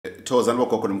Thokozani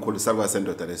bogogo nomkhulu salwa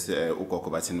sendoda lesi uGogo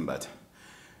Bathini Mbatha.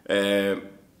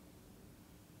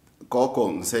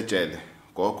 Gogo ngisejele,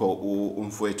 gogo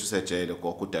umfowethu usejele,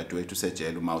 gogo udadewethu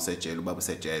usejele, uma usejele, ubaba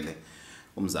usejele,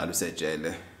 umzali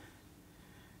usejele.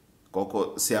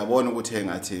 Gogo siyabona ukuthi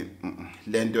engathi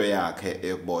lento yakhe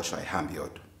ekuboshwa ayihambi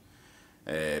yodwa.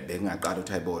 Bengaqala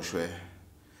ukuthi ayiboshwe,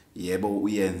 yebo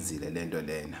uyenzile lento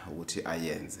lena ukuthi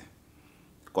ayenze.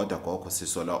 Kodwa gogo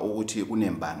sisola ukuthi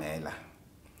kunembangela.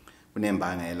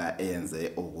 Kunembangela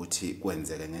eyenze ukuthi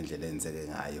kwenzeke ngendlela enzeke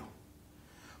ngayo.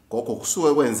 Gogo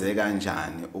kusuke kwenzeke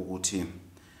kanjani ukuthi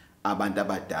abantu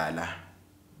abadala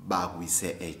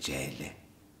bakwise ejele.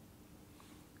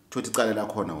 Thuthi icala la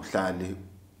khona uhlali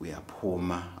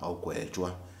uyaphuma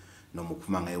awugwetshwa noma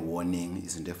uphuma ngewarning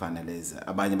izinto efana lezi.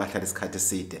 Abanye bahlala isikhathi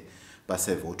eside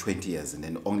baseve 20 years and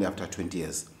then only after 20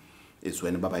 years is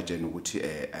when babatshena ukuthi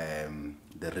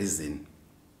the reason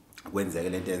kwenzeke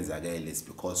lento enzakele is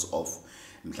because of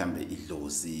mhlambe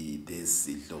idlozi this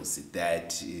idlozi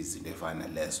that izinto efana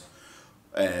lezo.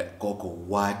 Gogo,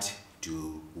 what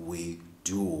do we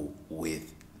do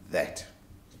with that?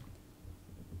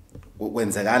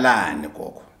 Kwenzakalani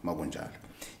gogo makunjalo?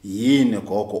 Yini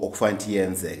gogo okufanele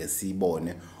yenzeke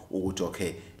sibone ukuthi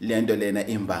okay lento lena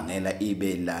imbangela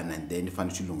ibe lana and then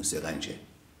ifanele ilungiswe kanje?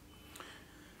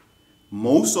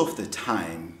 Most of the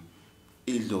time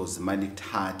idlozi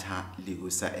malikuthatha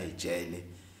likusa ejele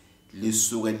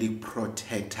lisuke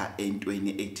likuprotector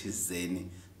entweni ethizeni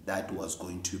that was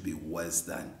going to be worse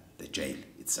than the jail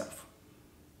itself.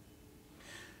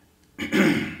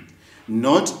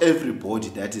 Not everybody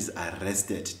that is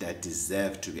arrested that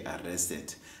deserve to be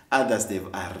arrested. Others they've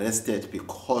arrested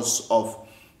because of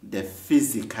the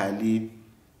physically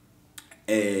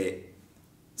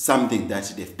something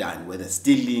that they've done, whether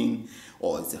stealing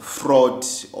or it's a fraud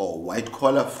or white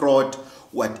collar fraud,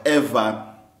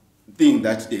 whatever thing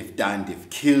that they've done, they've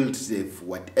killed, they've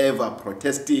whatever,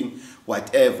 protesting,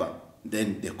 whatever,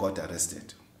 then they got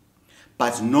arrested.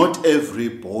 But not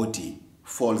everybody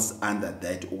falls under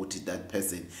that or that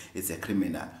person is a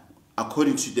criminal.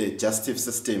 According to the justice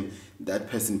system, that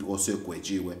person also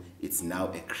it's now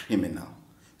a criminal.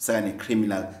 So a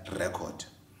criminal record.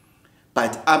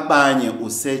 But abanye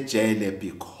usejele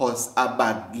because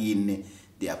abagini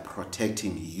they are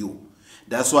protecting you.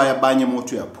 That's why abanye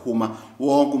umuntu uyaphuma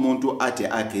wonke umuntu ade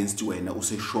against wena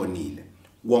useshonile.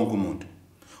 Wonke umuntu.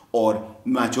 Or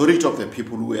majority of the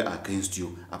people who were against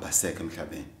you abaseke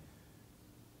emhlabeni.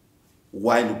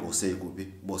 While bose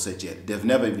kubi bose jail, they've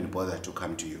never even bothered to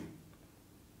come to you.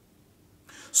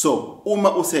 So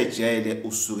uma usejele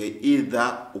usuke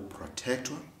either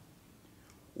uprotectwa,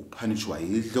 upunishwa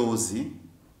idlozi,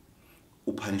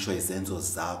 upunishwa izenzo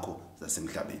zakho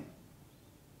zasemhlabeni.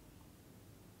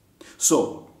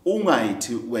 So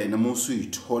ungayithi wena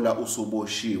musuyithola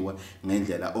usuboshiwe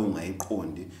ngendlela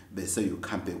ongayiqondi bese you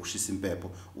come back ushisa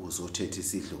impepho uzothetha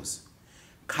isidlozi.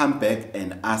 Come back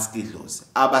and ask idlozi.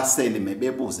 Abasele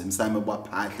mebebuze emsamo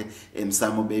baphahle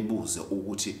emsamo bebuze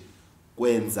ukuthi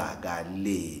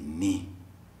kwenzakaleni.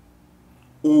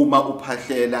 Uma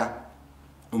uphahlela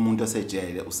umuntu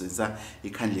osejele usenza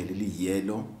ikhandlela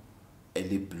eliyellow,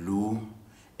 eliblue,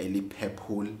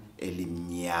 elipurple,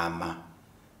 elimnyama.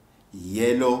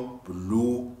 Yellow,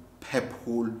 blue,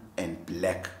 purple, and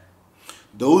black.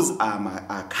 Those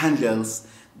are candles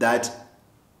that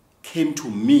came to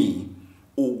me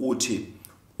ukuthi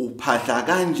uphahla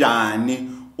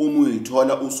kanjani uma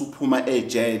uyithola usuphuma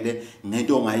ejele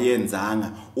ngento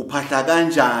ongayenzanga. Uphahla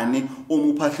kanjani uma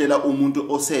uphahlela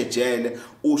umuntu osejele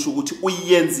usho ukuthi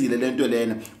uyenzile lento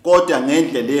lena kodwa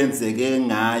ngendlela eyenzeke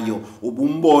ngayo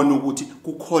ubumbona ukuthi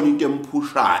kukhona into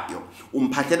emphushayo.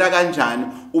 Umphahlela kanjani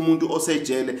umuntu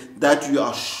osejele that you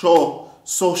are sure,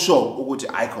 so sure ukuthi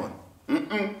icon.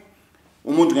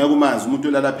 Umuntu ngeke umazi umuntu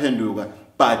olala phenduka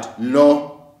but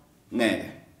lo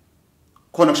ngeke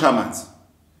khona kushamanzi.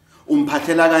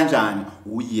 Umphahlela kanjani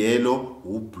uyellow,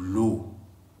 ublue,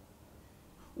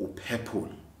 upurple,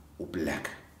 ublack.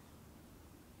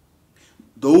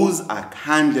 Those are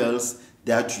candles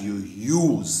that you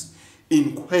use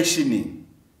in questioning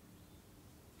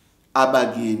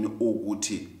abagini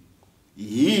ukuthi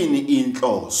yini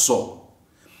inhloso.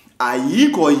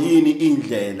 Ayikho yini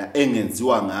indlela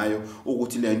engenziwa ngayo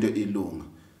ukuthi lento ilunga.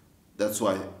 That's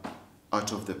why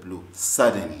out of the blue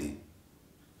suddenly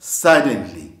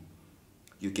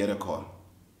you get a call.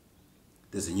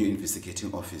 There's a new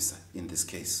investigating officer in this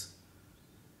case.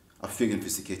 A fake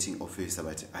investigating officer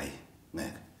but ayi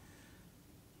ngeke.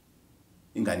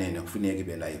 Inganene kufuneka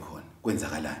ibe la ikhona.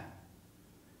 Kwenzakalani?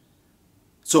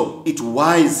 So it's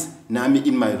wise nami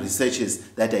in my researches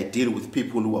that I deal with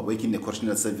people who are working in the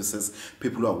correctional services,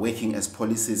 people who are working as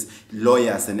policies,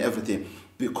 lawyers and everything,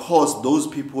 because those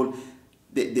people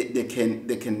they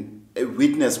can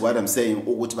witness what I'm saying,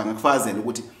 ukuthi bangakufazela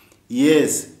ukuthi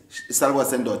yes salwa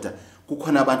sendoda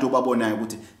kukhona abantu babonayo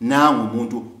ukuthi nangu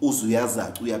umuntu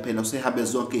uzuyazaca uyaphela usehambe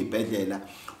zonke izibhedlela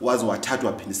wazi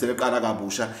wathathwa waphindisela eqala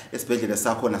kabusha esibhedlela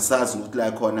sakho nasazi ukuthi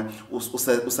la khona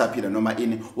usaphila noma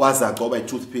ini wazaca oba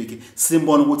i-toothpick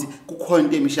simbona ukuthi kukhona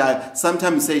into emishayo.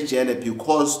 Sometimes sejele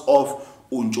because of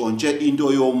untshontshe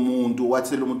into yomuntu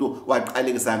wathela umuntu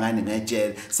waqalekisa ngani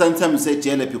ngejele. Sometimes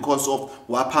sejele because of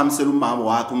waphamisela umama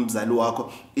wakho umzali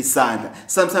wakho isandla.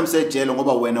 Sometimes sejele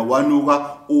ngoba wena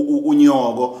wanuka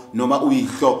unyoko noma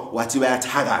uyihlo wathi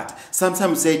bayathakatha.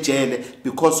 Sometimes sejele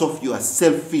because of you are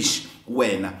selfish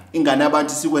wena ingane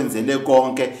abantu sikwenzele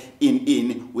konke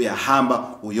in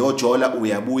uyahamba uyojola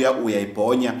uyabuya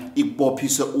uyayibhonya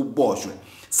ikubophise uboshwe.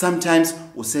 Sometimes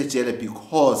usejele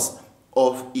because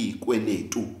of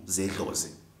ikweletu zedlozi.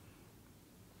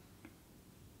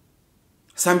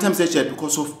 Sometimes ejele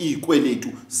because of ikweletu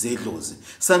zedlozi.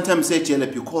 Sometimes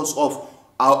ejele because of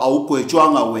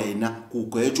awugwetshwanga wena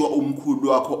kugwetshwa umkhulu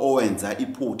wakho owenza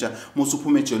iphutha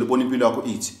musuphuma ejele ubona impilo yakho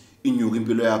ithi inyuka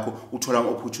impilo yakho uthola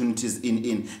opportunities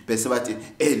in bese bathi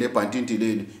le bhantinti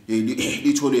leli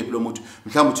lithole iplo umuntu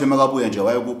mhlawumbe uthema kabuya nje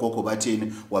waye ku Gogo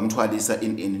Bathini wamthwalisa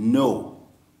in no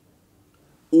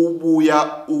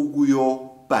ubuya ukuyo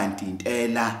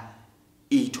bhantintela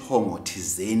ithongo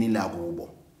thizeni lakubo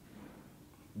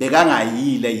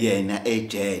bekangayile yena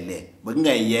ejele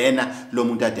bekungayena lo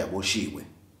muntu ade aboshiwe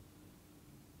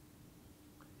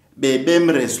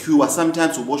bebemrescue.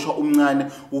 Sometimes uboshwa umncane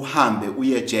uhambe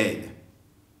uyejele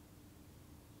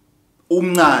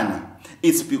umncane.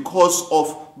 It's because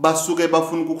of basuke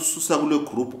bafuna ukukususa kule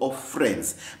group of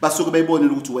friends basuke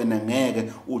beyibonela ukuthi wena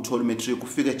ngeke uthola matric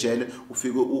ufike ejele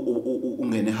ufike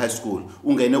ungene high school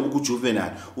ungene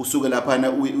ukujuvenile usuke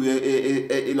lapha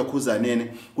elokhuzaneni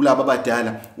kulabo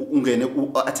abadala ungene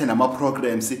attend ama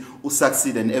programs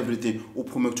usucceed and everything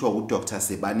uphume kuthiwa uDr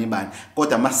Sebani bani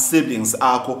kodwa ama siblings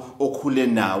akho okhule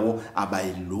nawo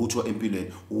abayilutho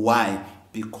empilweni. Why?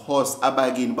 Because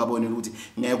abakini babonela ukuthi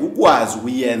ngeke ukwazi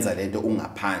ukuyenza lento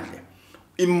ungaphandle.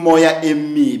 Imoya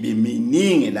emibi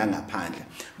miningi la ngaphandle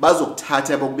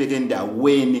bazokuthatha bakubeka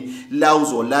endaweni la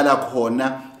uzolala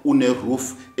khona une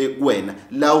roof kuwena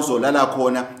la uzolala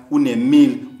khona une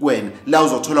meal kuwena la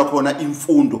uzothola khona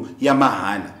imfundo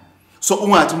yamahala. So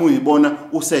ungathi uyibona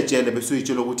usejele bese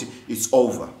uyitshela ukuthi it's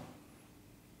over.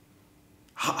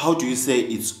 How do you say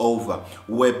it's over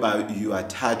whereby you are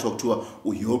thathwa kuthiwa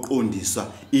uyoqondiswa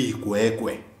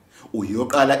igwegwe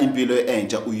uyoqala impilo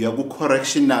entsha uya ku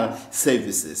correctional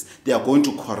services? They are going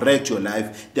to correct your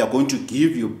life. They are going to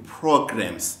give you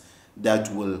programs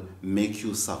that will make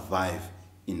you survive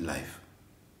in life.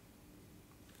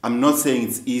 I'm not saying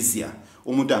it's easier.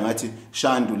 Umuntu angathi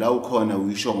Shandu la ukhona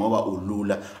uyisho ngoba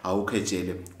ulula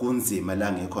awukhejele kunzima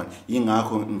la ngekhona.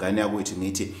 Yingakho ingane yakwethu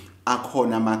ngithi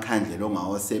akhona amakhandlela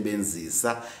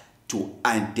ongawasebenzisa to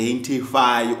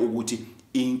identify ukuthi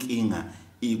inkinga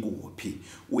ikuphi.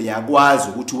 Uyakwazi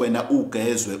ukuthi wena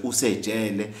ugezwe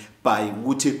usejele by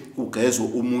ukuthi ugezwe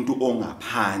umuntu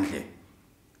ongaphandle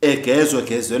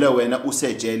gezwele wena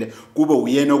usejele kube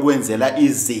uyena okwenzela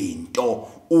izinto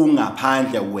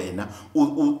ungaphandle wena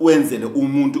wenzele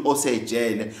umuntu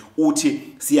osejele uthi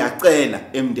siyacela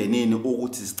emndenini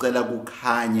ukuthi sicela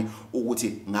kukhanye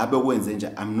ukuthi ngabe kwenze nje.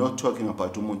 I'm not talking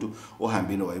about umuntu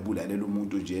ohambile wayibulalela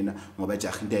umuntu njena ngoba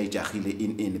jahi into ayijahile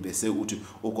in bese uthi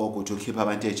ugogo uthi ukhipha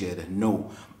abantu ejele.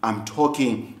 No, I'm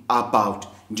talking about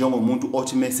njengomuntu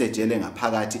othi message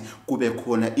ngaphakathi kube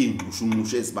khona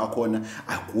ingqushunqushu ezibakhona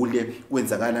agule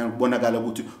kwenzakala kubonakala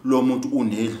ukuthi lo muntu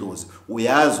unedlozi.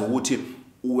 Uyazi ukuthi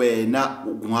wena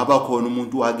kungaba khona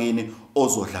umuntu wakini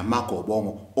ozodla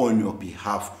amagobongo on your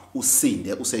behalf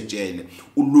usinde usejele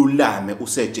ululame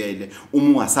usejele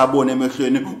ungasabona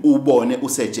emehlweni ubone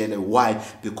usejele. Why?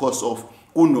 Because of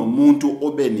kunomuntu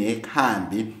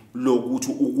obenekhambi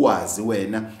lokuthi ukwazi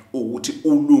wena ukuthi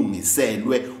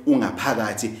ulungiselwe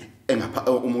ungaphakathi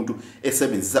umuntu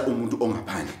esebenzisa umuntu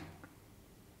ongaphandle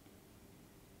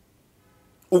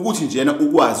ukuthi njena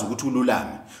ukwazi ukuthi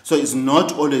ululame. So it's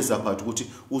not always about ukuthi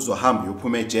uzohamba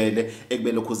uyophuma ejele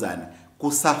ekubelokhuzana.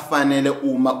 Kusafanele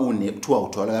uma kuthiwa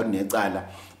uthola unecala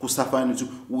kusafanele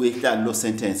ukuthi uyehlala lo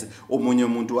sentence. Omunye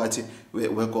umuntu wathi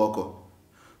wegogo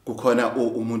kukhona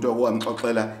umuntu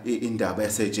okwamxoxela indaba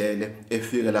yasejele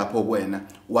efike lapho kwena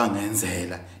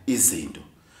wangenzela izinto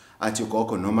athi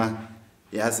gogo noma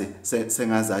yazi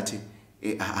sengazathi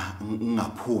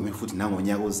ngaphumi futhi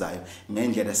nangonyaka ozayo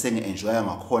ngendlela sengi-enjoya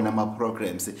ngakhona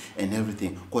ama-programs and everything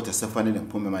kodwa sefanele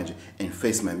ngiphume manje and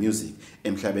face my music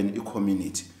emhlabeni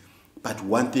i-community. But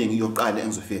one thing yoqala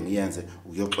engizofike ngiyenze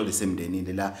ukuyoxolisa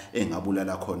emndenini la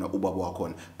engabulala khona ubaba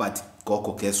wakhona. But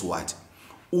gogo, guess what?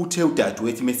 Uthe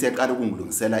udadewethu mesiyaqala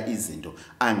ukungilungisela izinto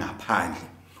angaphandle,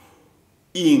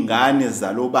 ingane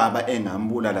zalo baba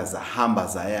engambulala zahamba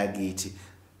zaya kithi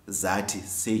zathi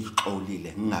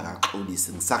seyixolile,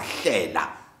 ngingakaxolisi ngisahlela,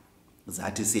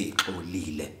 zathi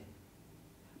seyixolile.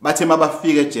 Bathe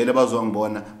mabafika ejele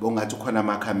bazongibona bongathi khona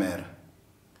ama-camera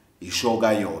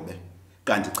ishoka yobe,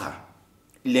 kanti cha,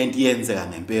 lento yenzeka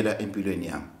ngempela empilweni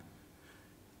yami.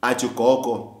 Athi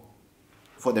gogo,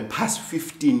 for the past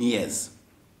 15 years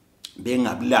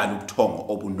bengabulala ubuthongo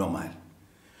obunormal.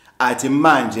 Athi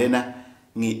manje na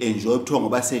ngi-enjoy ubuthongo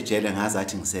basejele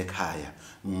ngazathi ngisekhaya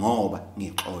ngoba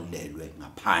ngixolelwe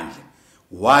ngaphandle.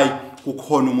 Why?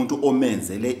 Kukhona umuntu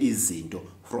omenzele izinto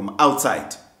from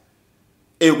outside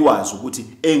ekwazi ukuthi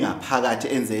engaphakathi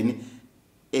enzeni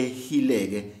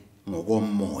ehileke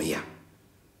ngokomoya.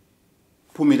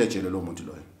 Phumile ejele lo muntu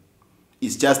loyo.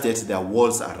 It's just that there are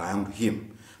walls around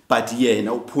him, but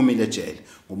yena uphumile ejele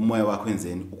ngomoya wakho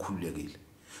enzeni ukhululekile.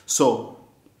 So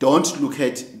don't look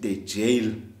at the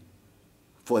jail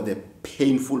for the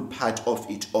painful part of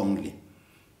it only.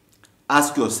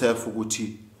 Ask yourself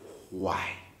ukuthi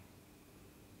why?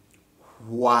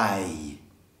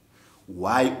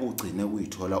 Why ugcine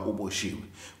uyithola uboshiwe?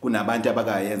 Kunabantu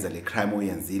abakayenza le crime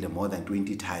oyenzile more than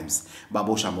 20 times,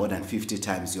 babosha more than 50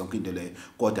 times yonke into leyo,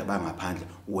 kodwa bangaphandle.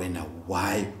 Wena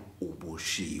why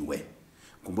uboshiwe?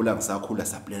 Ngikhumbula ngisakhula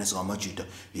saplena singamajida,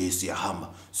 siyahamba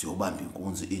siyobamba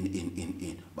inkunzi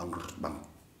in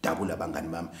bangidabula abangani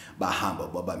bami, bahamba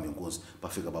babamba inkunzi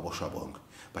bafika baboshwa bonke,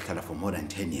 bahlala for more than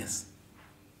 10 years.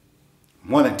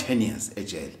 More than 10 years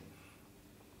ejele.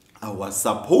 I was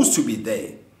supposed to be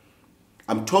there.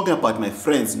 I'm talking about my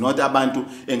friends, not abantu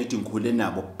engithi ngikhule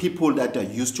nabo, people that I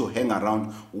used to hang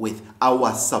around with. I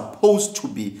was supposed to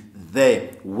be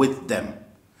there with them.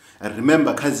 I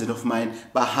remember a cousin of mine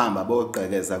bahamba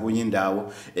boqhekeza kunye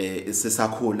indawo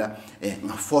sesakhula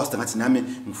ngaforce ngathi nami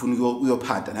ngifuna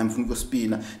ukuyophanda, nami ngifuna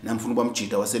ukuspina, nami ngifuna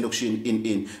ubamjida waselokishini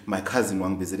in my cousin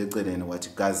wangibizela eceleni wathi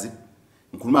gazi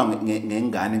ngikhuluma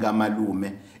ngengane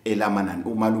kaMalume elamanani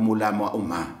uMalume ulama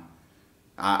uma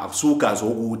akusugazi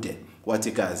okude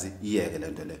wathi gazi iyeke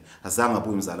lento le azange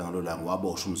abuye umzala ngalolanga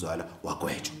waboshwa umzala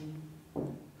wagwetshwa.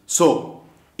 So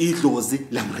idlozi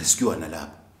lamrescue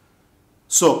nalapha.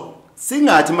 So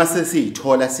singathi mase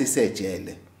siyithola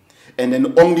sisejele and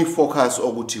then only focus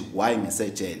ukuthi why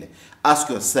ngisejele. Ask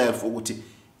yourself ukuthi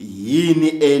yini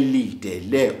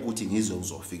elidele ukuthi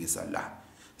ngizofikisa la.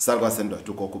 Salwa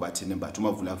sendoda uGogo Bathini Mbatha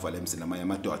umavula emzini amanye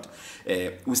amadoda.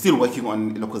 We're still working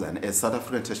on lokhuzana as South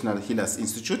African Traditional Healers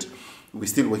Institute. We're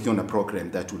still working on a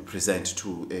program that will present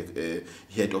to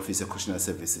head office of Christian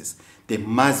services. There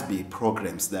must be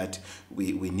programs that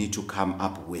we need to come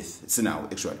up with. So now,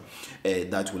 actually,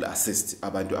 that will assist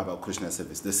abantu about Christian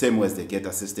service. The same way as they get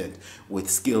assisted with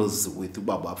skills, with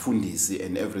Baba Fundisi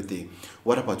and everything.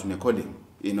 What about unecalling?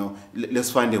 You know,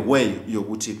 let's find a way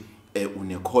yokuthi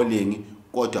unecalling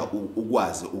kodwa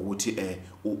ukwazi ukuthi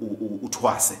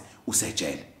uthwase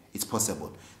usejele. It's possible.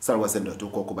 Salwa sendoda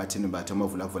uGogo Bathini Mbatha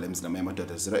umavula emzini amanye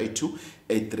amadoda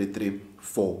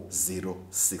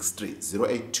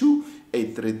 082-833-4063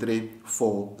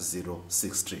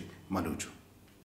 082-833-4063 Maluju.